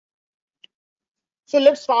So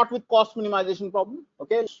let's start with cost minimization problem.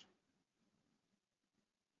 Okay.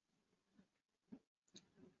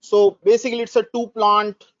 So basically, it's a two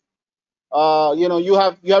plant. You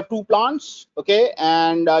have two plants. Okay,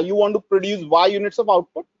 and you want to produce Y units of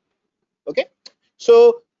output. Okay.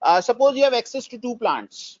 So suppose you have access to two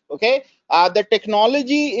plants. Okay. The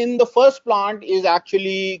technology in the first plant is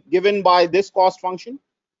actually given by this cost function,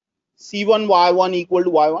 C1 Y1 equal to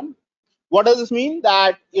Y1. What does this mean?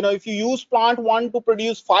 That if you use plant 1 to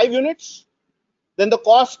produce 5 units, then the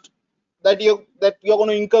cost that you're going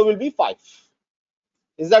to incur will be 5.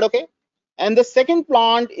 Is that okay? And the second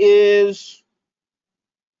plant is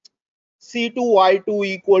C2 Y2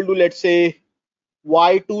 equal to, let's say,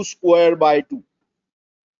 Y2 square by 2.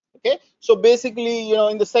 Okay, so basically,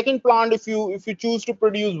 in the second plant, if you choose to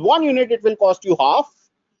produce 1 unit, it will cost you half.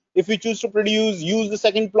 If you choose to use the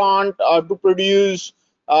second plant to produce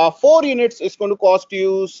 4 units, it's going to cost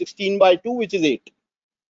you 16 by 2, which is 8.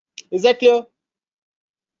 Is that clear?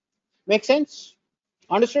 Make sense?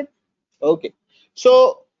 Understood? Okay.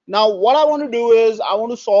 So now what I want to do is I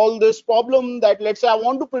want to solve this problem that, let's say, I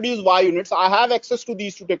want to produce Y units. I have access to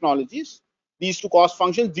these two technologies, these two cost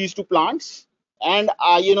functions, these two plants, and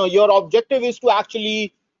your objective is to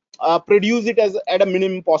actually produce it at a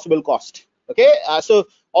minimum possible cost. Okay. So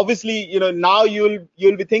obviously, now you'll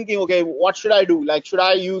be thinking, okay, what should I do? Like, should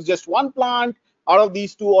I use just one plant out of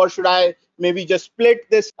these two, or should I maybe just split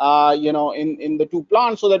this in the two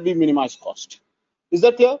plants so that we minimize cost? Is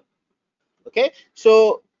that clear? Okay,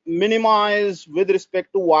 so minimize with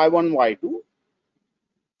respect to Y1 Y2.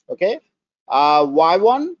 Okay,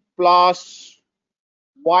 Y1 plus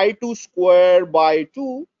Y2 square by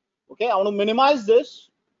 2. Okay, I want to minimize this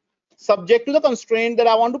subject to the constraint that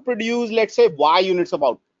I want to produce, let's say, Y units of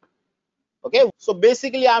output. Okay, so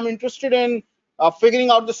basically I'm interested in figuring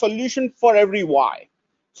out the solution for every Y.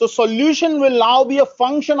 So solution will now be a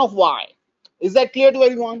function of Y. Is that clear to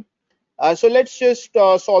everyone? So let's just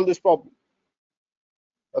solve this problem.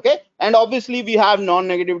 Okay, and obviously we have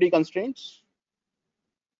non-negativity constraints.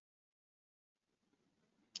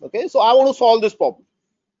 Okay, so I want to solve this problem.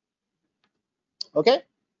 Okay,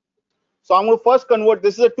 so I'm going to first convert.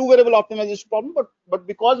 This is a two variable optimization problem, but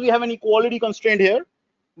because we have an equality constraint here,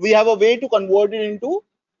 we have a way to convert it into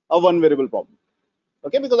a one variable problem.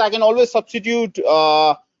 Okay, because I can always substitute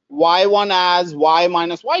y1 as y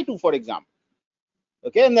minus y2, for example.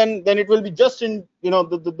 Okay, and then it will be just in,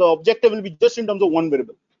 the objective will be just in terms of one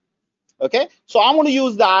variable. Okay, so I'm going to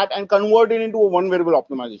use that and convert it into a one variable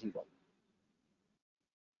optimization problem.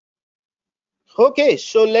 Okay,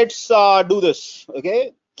 so let's do this.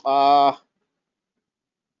 Okay,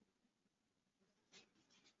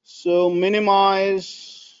 so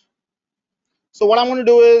minimize. So what I'm going to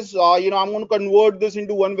do is, I'm going to convert this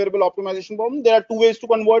into one variable optimization problem. There are two ways to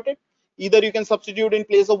convert it. Either you can substitute in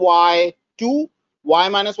place of y2, y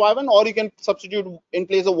minus y1, or you can substitute in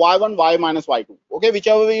place of y1, y minus y2. Okay,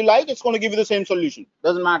 whichever way you like, it's going to give you the same solution.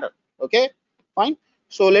 Doesn't matter. Okay, fine.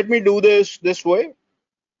 So let me do this way.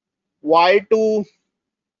 Y2.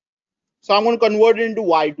 So I'm going to convert it into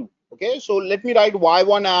y2. Okay, so let me write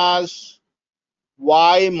y1 as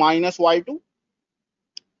y minus y2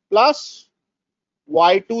 plus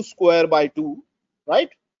y2 square by 2, right?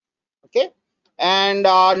 Okay, and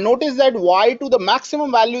notice that y2, the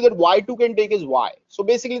maximum value that y2 can take is y. So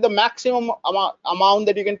basically the maximum amount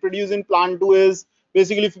that you can produce in plant 2 is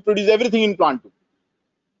basically if you produce everything in plant 2,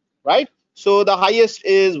 right? So the highest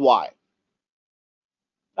is y,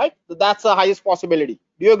 right? So that's the highest possibility.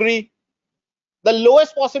 Do you agree? The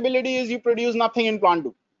lowest possibility is you produce nothing in plant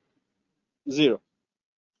 2, 0.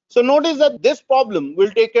 So notice that this problem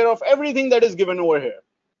will take care of everything that is given over here.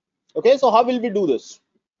 Okay, so how will we do this?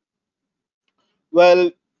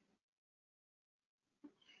 Well,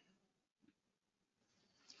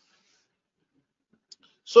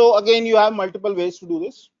 so again, you have multiple ways to do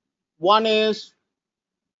this. One is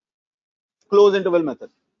closed interval method.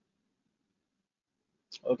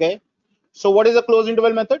 Okay, so what is a closed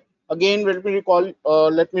interval method? Again, let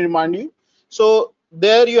me remind you. So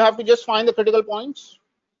there you have to just find the critical points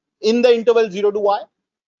in the interval 0 to y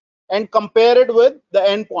and compare it with the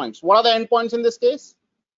endpoints. What are the endpoints in this case?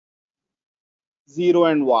 0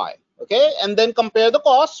 and y. Okay, and then compare the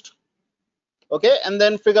cost. Okay, and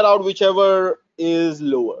then figure out whichever is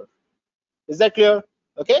lower. Is that clear?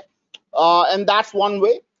 Okay, and that's one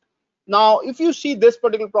way. Now, if you see this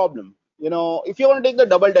particular problem, if you want to take the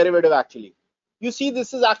double derivative, actually, you see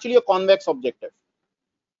this is actually a convex objective.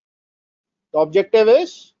 The objective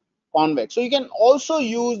is convex. So you can also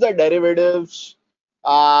use the derivatives,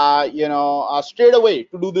 straight away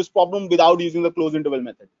to do this problem without using the closed interval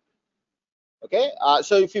method. Okay,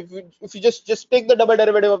 so if you just take the double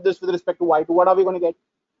derivative of this with respect to y2, what are we going to get?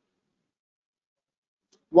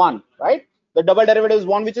 1, right? The double derivative is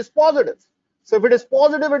 1, which is positive. So if it is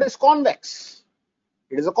positive, it is convex.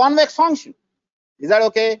 It is a convex function. Is that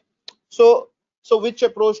okay? So which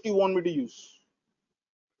approach do you want me to use?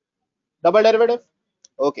 Double derivative?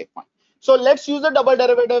 Okay, fine. So let's use the double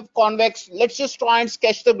derivative convex. Let's just try and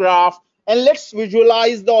sketch the graph and let's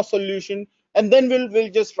visualize the solution, and then we'll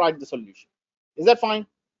just write the solution. Is that fine?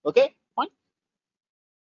 Okay, fine.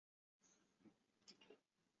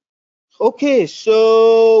 Okay,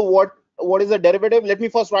 so what is the derivative? Let me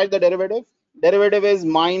first write the derivative. Derivative is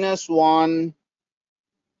 -1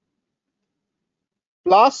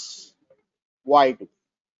 plus y2.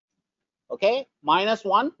 Okay,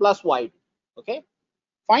 -1 plus y2. Okay,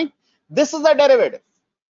 fine. This is the derivative.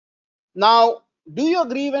 Now, do you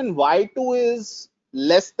agree when y2 is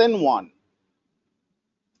less than 1?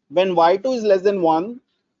 When y2 is less than 1,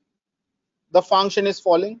 the function is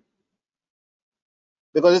falling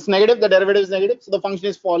because it's negative, the derivative is negative, so the function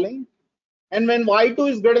is falling. And when y2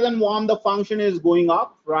 is greater than 1, the function is going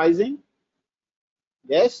up, rising.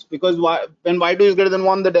 Yes, because when y2 is greater than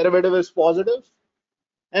 1, the derivative is positive.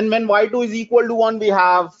 And when y2 is equal to 1, we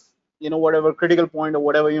have, whatever critical point or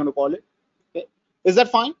whatever you want to call it. Okay, is that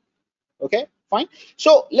fine? Okay, fine.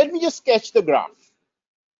 So let me just sketch the graph.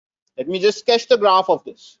 Let me just sketch the graph of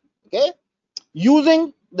this. Okay,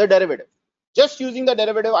 using the derivative. Just using the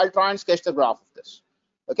derivative, I'll try and sketch the graph of this.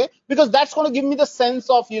 Okay, because that's going to give me the sense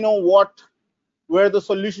of where the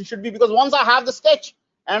solution should be. Because once I have the sketch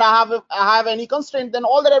and I have any constraint, then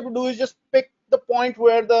all that I have to do is just pick the point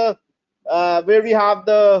where where we have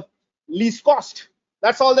the least cost.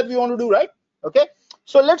 That's all that we want to do, right? Okay,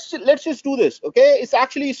 so let's just do this. Okay, it's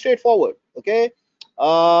actually straightforward. Okay.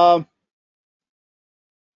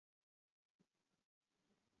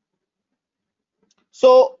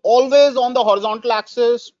 So always on the horizontal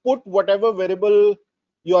axis, put whatever variable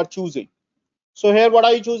you are choosing. So here, what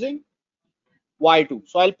are you choosing? Y2.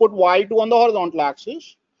 So I'll put Y2 on the horizontal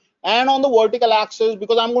axis, and on the vertical axis,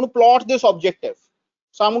 because I'm going to plot this objective.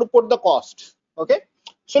 So I'm going to put the cost. Okay.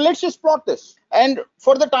 So let's just plot this. And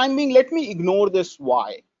for the time being, let me ignore this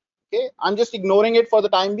Y. Okay. I'm just ignoring it for the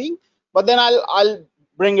time being, but then I'll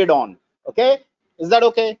bring it on. Okay. Is that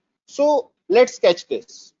okay? So let's sketch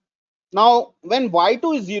this. Now, when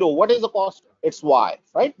y2 is 0, what is the cost? It's y,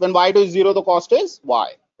 right? When y2 is 0, the cost is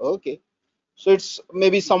y. Okay. So it's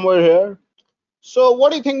maybe somewhere here. So what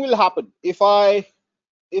do you think will happen if I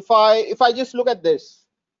just look at this?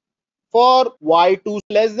 For y2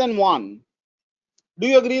 less than 1, do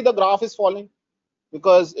you agree the graph is falling?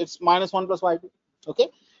 Because it's -1 plus y2. Okay.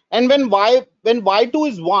 And when y2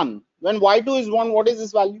 is 1, what is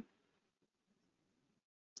this value?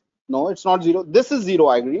 No, it's not 0. This is 0,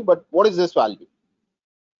 I agree. But what is this value?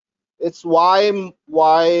 It's y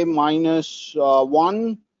minus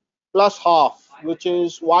 1 plus half, which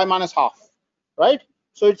is y minus half, right?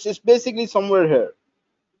 So it's basically somewhere here.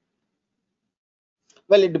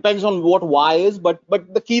 Well, it depends on what y is, but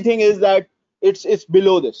the key thing is that it's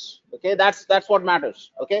below this. Okay, that's what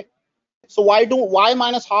matters. Okay, so y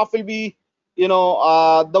minus half will be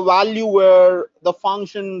the value where the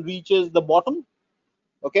function reaches the bottom.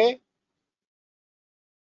 Okay,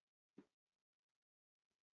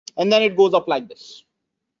 and then it goes up like this.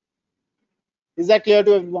 Is that clear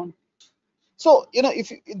to everyone? So,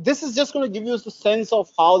 if this is just going to give you the sense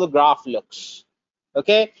of how the graph looks.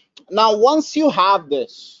 Okay. Now, once you have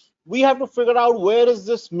this, we have to figure out where is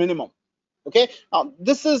this minimum. Okay. Now,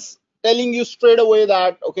 this is telling you straight away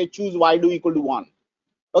that, okay, choose y2 equal to 1.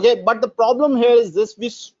 Okay. But the problem here is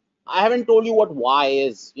this, I haven't told you what y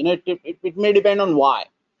is. It may depend on y.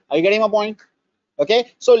 Are you getting my point?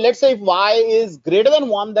 Okay. So let's say if y is greater than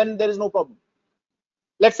 1, then there is no problem.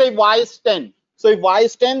 Let's say y is 10. So if y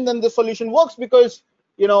is 10, then the solution works because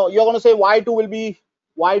you're going to say y2 will be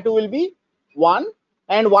 1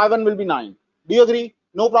 and y1 will be 9. Do you agree?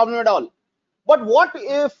 No problem at all. But what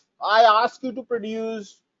if I ask you to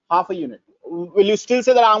produce half a unit? Will you still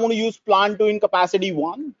say that I'm going to use plant 2 in capacity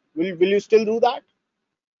 1? Will you still do that?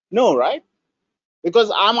 No, right?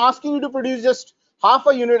 Because I'm asking you to produce just half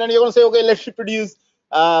a unit and you're going to say, okay, let's produce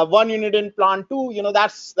 1 unit in plant 2.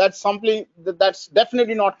 That's something that's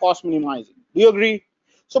definitely not cost minimizing. Do you agree?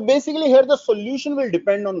 So basically here the solution will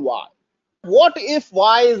depend on y. What if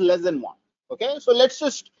y is less than 1? Okay, so let's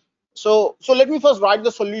just let me first write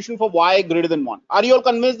the solution for y greater than 1. Are you all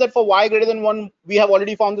convinced that for y greater than 1 we have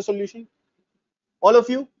already found the solution? All of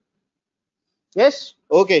you? Yes.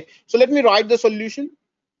 Okay, so let me write the solution.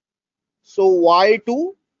 So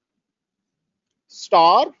y2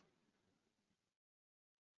 star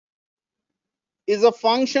is a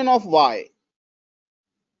function of y,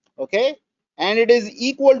 okay, and it is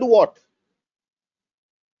equal to what?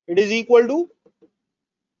 It is equal to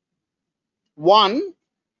 1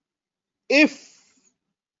 if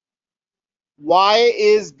y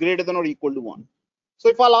is greater than or equal to 1. So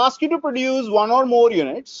if I'll ask you to produce one or more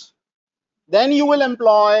units, then you will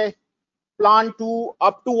employ plant 2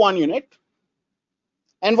 up to 1 unit.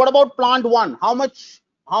 And what about plant 1? How are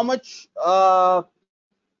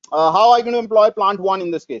you going to employ plant 1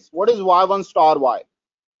 in this case? What is y1 star y?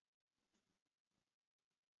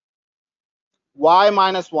 Y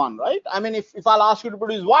minus 1, right? I mean, if I'll ask you to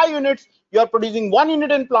produce y units, you're producing 1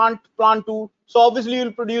 unit in plant 2. So obviously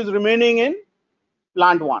you'll produce remaining in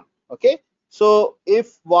plant 1. Okay. So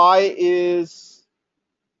if y is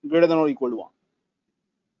greater than or equal to 1.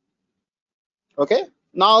 Okay.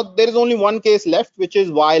 Now there is only one case left, which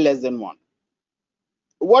is y less than 1.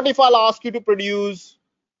 What if I'll ask you to produce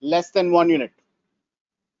less than 1 unit?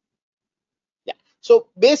 Yeah. So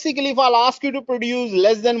basically, if I'll ask you to produce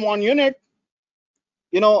less than 1 unit,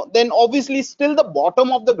 then obviously still the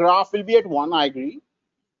bottom of the graph will be at 1, I agree.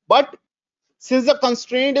 But since the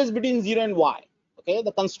constraint is between 0 and y, okay,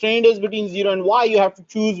 the constraint is between 0 and y, you have to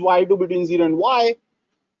choose y2 between 0 and y.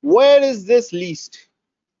 Where is this least?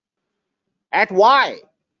 At y,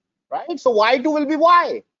 right? So y2 will be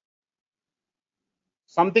y,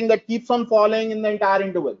 something that keeps on falling in the entire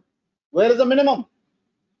interval. Where is the minimum?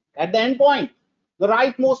 At the end point, the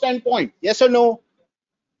rightmost end point. Yes or no?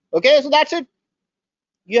 Okay, so that's it.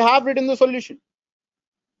 You have written the solution.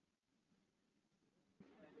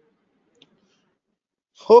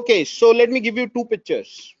 Okay, so let me give you two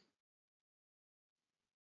pictures.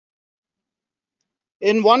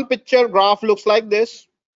 In one picture, graph looks like this.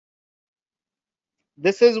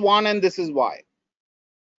 This is 1 and this is y.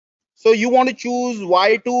 So you want to choose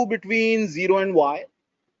y2 between 0 and y,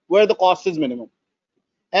 where the cost is minimum.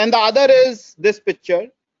 And the other is this picture.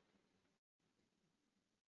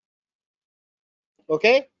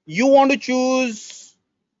 Okay, you want to choose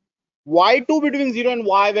y2 between 0 and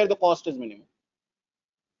y, where the cost is minimum.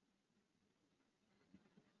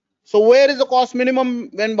 So where is the cost minimum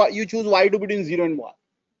when you choose y2 between 0 and y?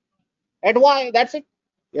 At y, that's it.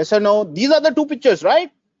 Yes or no? These are the two pictures, right?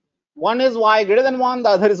 One is y greater than 1, the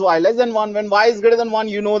other is y less than 1. When y is greater than 1,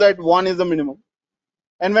 you know that 1 is the minimum.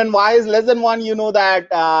 And when y is less than 1, you know that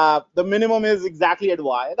the minimum is exactly at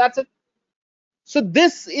y. That's it. So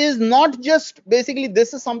this is not just, basically,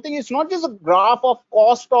 this is something, it's not just a graph of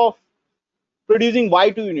cost of producing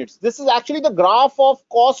y2 units. This is actually the graph of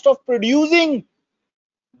cost of producing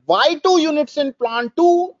y2 units in plant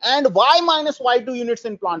 2 and y minus y2 units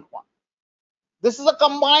in plant 1. This is a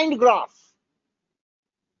combined graph.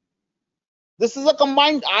 This is a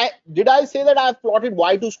combined. Did I say that I've plotted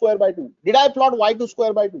y2 square by 2? Did I plot y2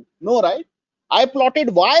 square by 2? No, right? I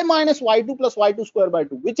plotted y minus y2 plus y2 square by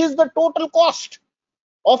 2, which is the total cost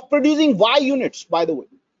of producing y units, by the way,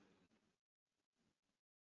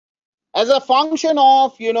 as a function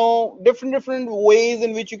of different ways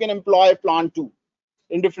in which you can employ plant 2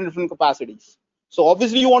 in different capacities. So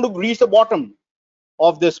obviously you want to reach the bottom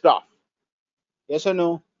of this graph. Yes or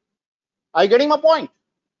no? Are you getting my point?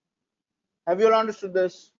 Have you all understood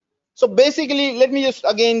this? So basically, let me just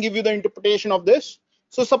again give you the interpretation of this.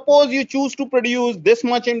 So suppose you choose to produce this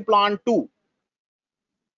much in plant 2.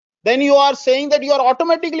 Then you are saying that you are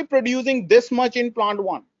automatically producing this much in plant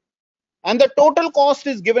 1. And the total cost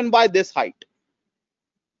is given by this height.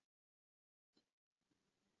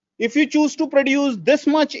 If you choose to produce this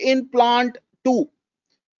much in plant 2,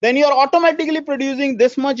 then you are automatically producing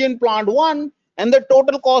this much in plant 1, and the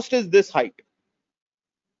total cost is this height.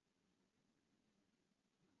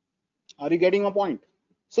 Are you getting a point?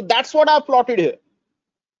 So that's what I've plotted here.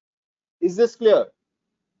 Is this clear?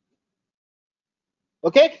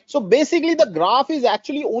 Okay, so basically the graph is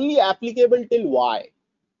actually only applicable till y.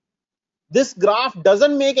 This graph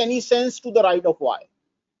doesn't make any sense to the right of y.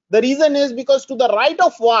 The reason is because to the right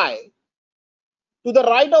of y,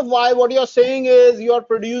 what you're saying is you are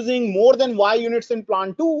producing more than y units in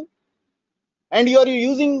plant 2, and you are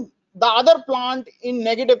using the other plant in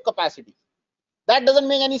negative capacity. That doesn't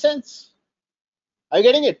make any sense. Are you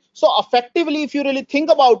getting it? So effectively, if you really think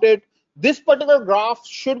about it, this particular graph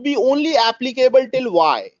should be only applicable till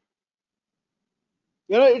y.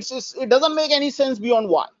 It doesn't make any sense beyond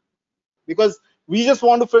y, because we just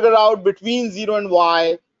want to figure out between 0 and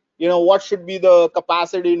y, what should be the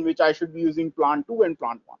capacity in which I should be using plant 2 and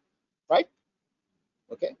plant 1, right?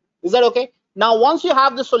 Okay, is that okay? Now once you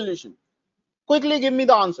have the solution, quickly give me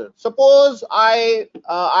the answer. Suppose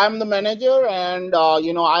I'm the manager, and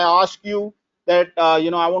I ask you that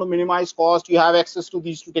I want to minimize cost. You have access to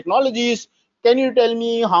these two technologies. can you tell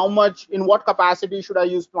me how much, in what capacity should I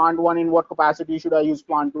use plant 1, in what capacity should I use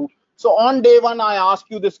plant 2? So on day 1, I ask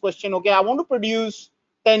you this question, okay, I want to produce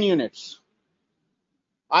 10 units.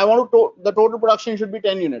 I want the total production should be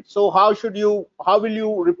 10 units. So how will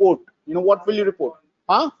you report? What will you report?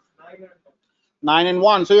 Huh? 9 and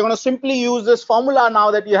 1. So you're going to simply use this formula now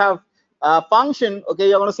that you have a function. Okay,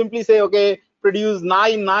 you're going to simply say, okay, produce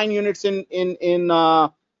nine units in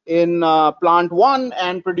plant 1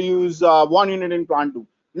 and produce 1 unit in plant 2.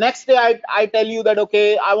 Next day, I tell you that,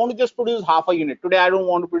 okay, I want to just produce half a unit. Today, I don't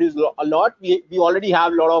want to produce a lot. We already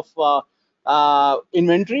have a lot of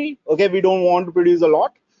inventory. Okay, we don't want to produce a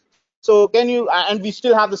lot. So can you, and we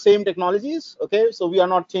still have the same technologies. Okay, so we are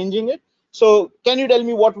not changing it. So can you tell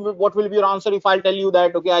me what will be your answer if I tell you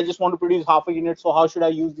that, okay, I just want to produce half a unit, so how should I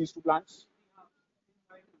use these two plants?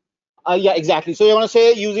 Yeah, exactly. So you're going to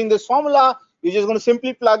say, using this formula, you're just going to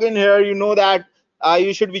simply plug in here. You know that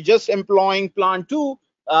you should be just employing plant 2,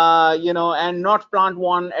 and not plant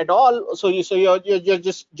 1 at all. So you're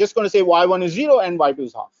just going to say y1 is 0 and y2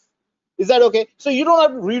 is half. Is that okay? So you don't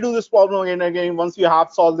have to redo this problem again and again once you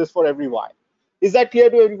have solved this for every y. Is that clear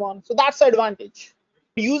to everyone? So that's the advantage.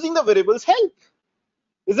 Using the variables help,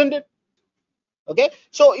 isn't it? Okay.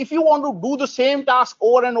 So if you want to do the same task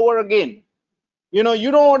over and over again, you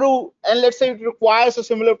don't want to, and let's say it requires a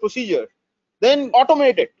similar procedure, then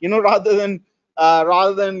automate it, rather than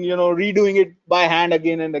redoing it by hand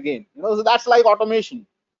again and again. So that's like automation.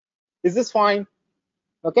 Is this fine?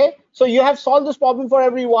 Okay. So you have solved this problem for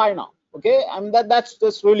every y now. Okay. And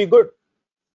that's really good.